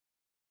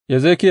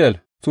Ezekiel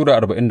Sura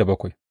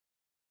 47.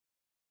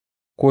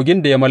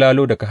 Kogin da ya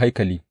malalo daga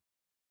haikali.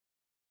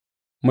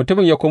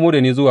 Mutumin ya komo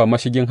da ni zuwa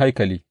mashigin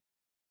haikali,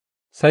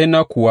 sai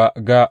na kuwa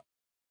ga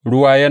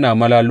ruwa yana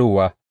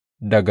malalowa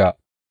daga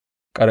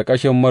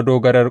ƙarƙashin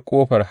madogarar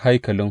ƙofar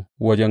haikalin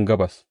wajen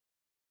gabas,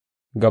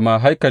 gama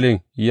haikalin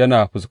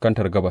yana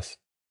fuskantar gabas.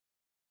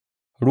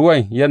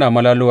 Ruwan yana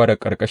malalowa daga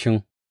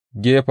ƙarƙashin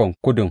gefen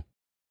kudun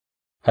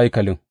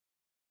haikalin,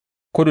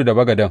 kudu da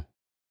bagaden,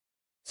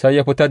 sai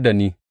ya fitar da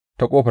ni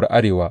ta ƙofar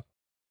arewa,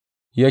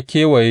 ya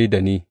kewaye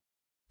da ni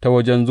ta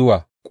wajen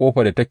zuwa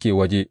ƙofar da take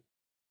waje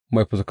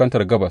mai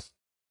fuskantar gabas,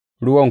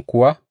 ruwan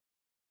kuwa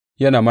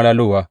yana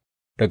malalowa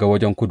daga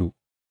wajen kudu.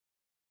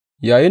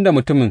 Yayinda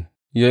mutumin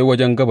ya yi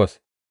wajen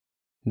gabas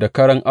da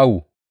karan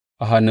awo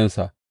a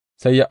hannunsa,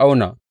 sai ya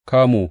auna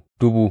kamu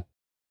 1000,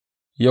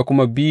 ya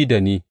kuma bi da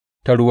ni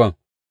ta ruwan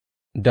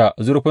da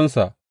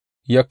zurfinsa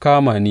ya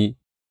kama ni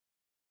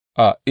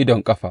a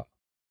idon ƙafa,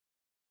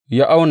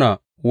 ya auna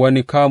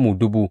wani kamu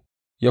 1000,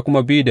 ya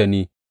kuma bi da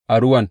ni a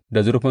ruwan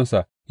da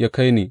zurfinsa ya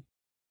kai ni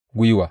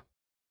gwiwa,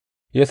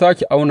 ya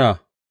sāke auna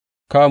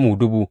kamu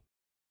 1000,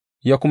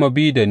 ya kuma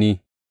bi da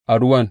ni a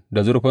ruwan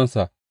da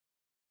zurfinsa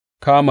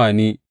kama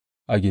ni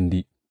a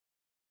gindi,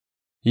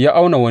 ya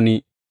auna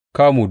wani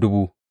kamu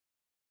 1000,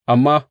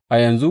 amma a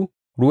yanzu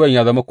ruwan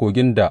ya zama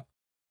kogin da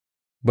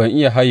ban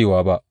iya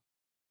hayewa ba,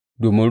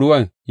 domin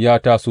ruwan ya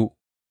taso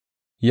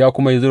ya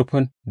kuma yi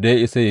zurfin da ya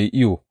isa ya yi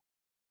iyo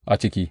a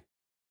ciki,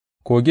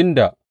 kogin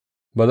da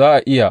ba za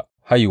a iya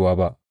hayewa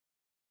ba.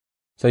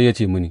 Sai ya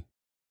ce mini,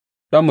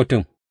 Ɗan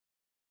mutum,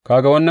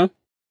 ka ga wannan?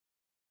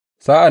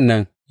 Sa'an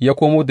nan ya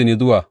komo da ni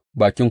zuwa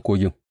bakin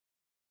kogin.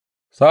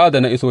 Sa'ad da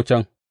na iso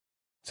can,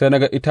 sai na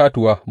ga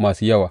itatuwa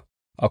masu yawa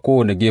a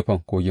kowane gefen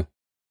kogin.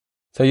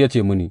 Sai ya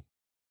ce mini,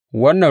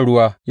 Wannan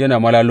ruwa yana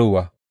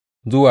malalowa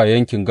zuwa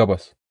yankin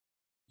gabas,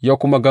 ya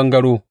kuma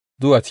gangaro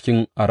zuwa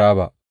cikin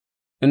Araba,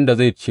 inda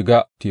zai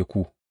shiga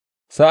teku.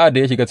 Sa'ad da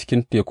ya shiga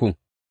cikin tekun,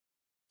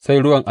 sai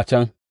ruwan a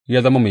can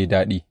ya zama mai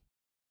daɗi.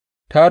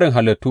 Tarin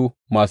halittu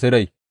masu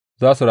rai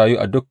za su rayu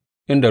a duk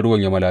inda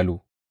ruwan ya malalo.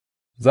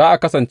 Za a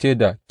kasance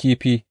da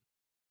kifi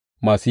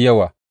masu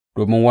yawa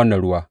domin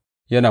wannan ruwa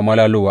yana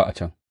malalowa a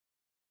can,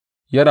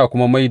 yana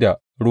kuma mai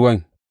da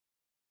ruwan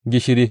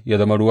gishiri ya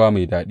zama ruwa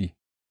mai daɗi.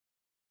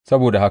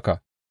 Saboda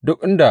haka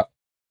duk inda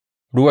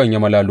ruwan ya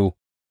malalo,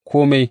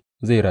 kome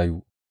zai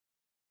rayu.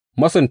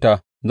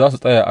 Masunta za su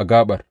tsaya a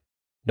gaɓar,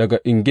 daga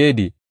En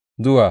Gedi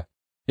zuwa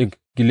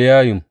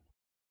Eglayim.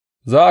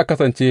 Za a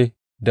kasance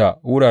da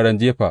wuraren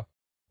jefa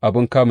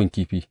abin kamun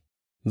kifi,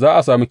 za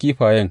a sami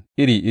kifayen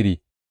iri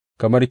iri,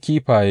 kamar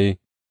kifaye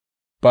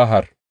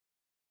Bahar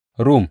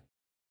Rum,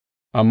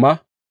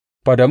 amma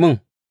fadamun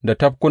da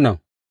tafkunan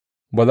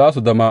ba za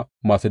su zama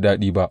masu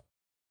daɗi ba,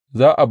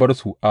 za a bar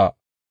su a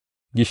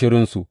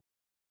gishirinsu.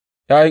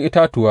 ’Ya'yan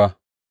itatuwa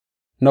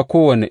na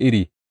kowane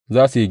iri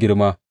za su yi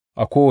girma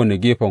a kowane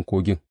gefen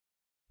kogin,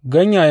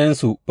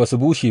 ganyayensu ba su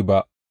bushe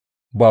ba,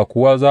 ba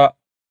kuwa za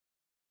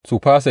su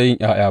fasa yin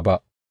 ’ya'ya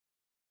ba.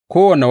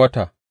 Kowane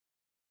wata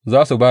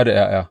za su ba da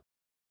 ’ya'ya,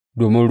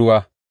 domin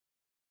ruwa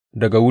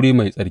daga wuri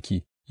mai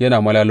tsarki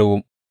yana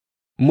malalo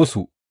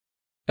musu,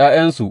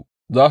 ’ya'yansu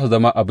za su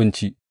zama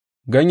abinci,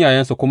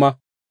 ganyayensu kuma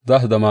za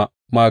su zama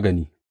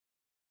magani.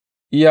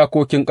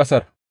 Iyakokin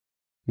ƙasar.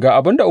 Ga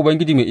abin da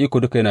Ubangiji Mai Iko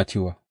Duka yana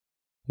cewa,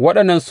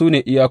 Waɗannan su ne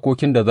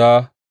iyakokin da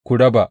za ku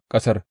raba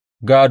ƙasar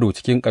gādo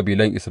cikin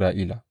kabilan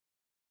Isra'ila,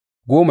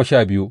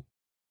 12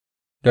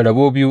 da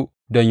rabo biyu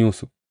don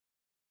Yusuf.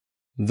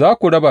 Za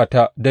ku raba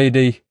ta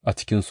daidai a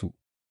cikinsu,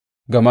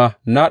 gama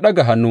na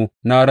ɗaga hannu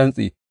na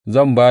rantse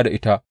zan ba da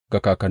ita ga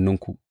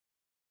kakanninku.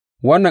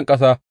 Wannan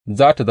ƙasa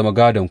za tă zama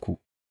gādonku,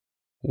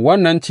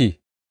 wannan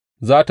ce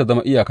za tă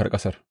zama iyakar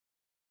ƙasar.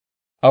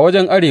 A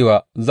wajen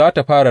arewa za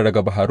tă fara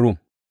daga Bahar Rum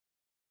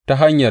ta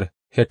hanyar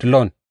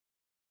Hetlon,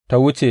 ta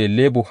wuce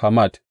Lebo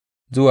Hamat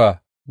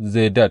zuwa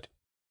Zedad,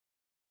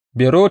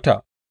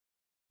 Berota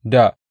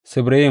da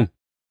Sibrayim,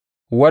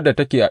 wadda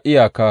take a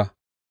iyaka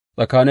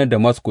tsakanin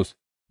Damaskus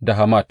da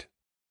Hamat,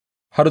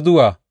 har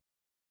zuwa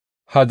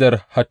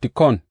Hazar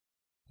Hattikon,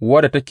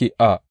 wadda take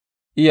a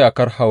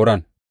iyakar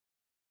Hauran.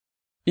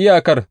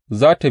 Iyakar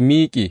za tă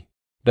miƙe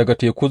daga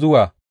teku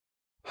zuwa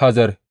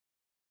Hazar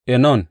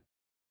Enon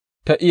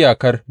ta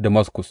iyakar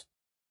Damaskus,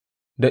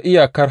 da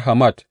iyakar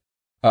Hamat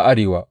a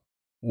arewa,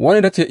 wannan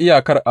ita ce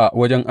iyakar a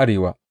wajen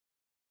arewa.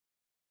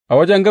 A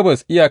wajen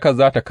gabas iyakar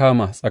za tă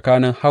kama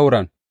tsakanin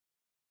Hauran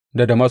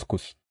da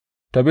Damaskus,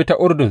 ta bi ta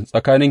Urdun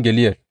tsakanin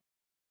Gileyad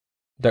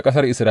da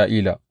ƙasar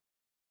Isra'ila,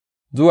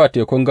 zuwa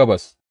tekun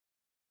gabas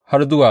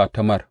har zuwa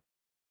Tamar.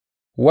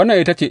 Wannan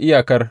ita ce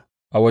iyakar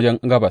a wajen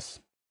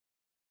gabas.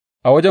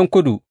 A wajen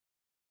kudu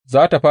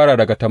za tă fara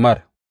daga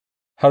Tamar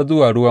har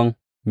zuwa ruwan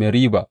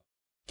Meriba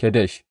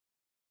Kadesh,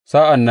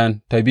 sa'an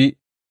nan ta bi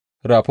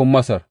Rafin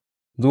Masar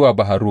zuwa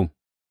Bahar Rum.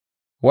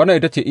 Wannan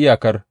ita ce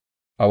iyakar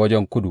a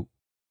wajen kudu.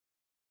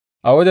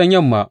 A wajen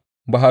yamma,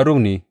 Bahar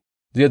Rum ne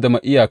zai zama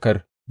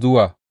iyakar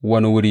zuwa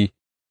wani wuri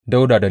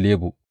ɗaura da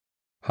Lebo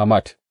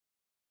Hamat.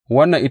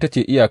 Wannan ita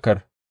ce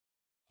iyakar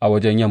a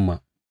wajen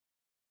yamma.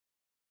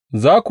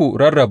 Za ku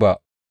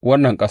rarraba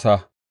wannan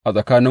ƙasa a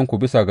tsakaninku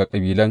bisa ga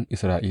kabilan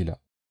Isra'ila,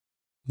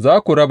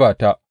 za ku raba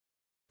ta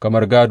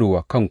kamar gādo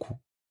wa kanku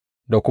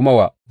da kuma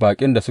wa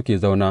baƙin da suke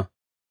zauna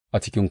a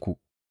cikinku,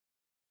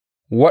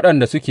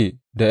 waɗanda suke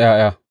da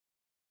 ’ya'ya,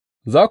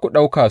 za ku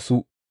ɗauka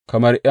su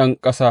kamar ’yan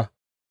ƙasa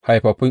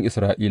haifaffun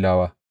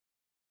Isra'ilawa,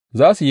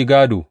 za su yi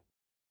gādo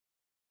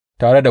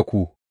tare da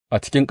ku a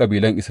cikin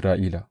kabilan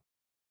Isra'ila,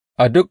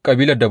 a duk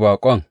kabilar da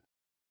baƙon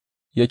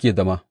yake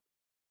zama,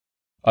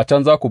 a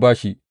can za ku ba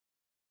shi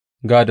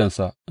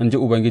gādonsa, in ji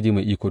Ubangiji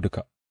Mai Iko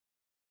Duka.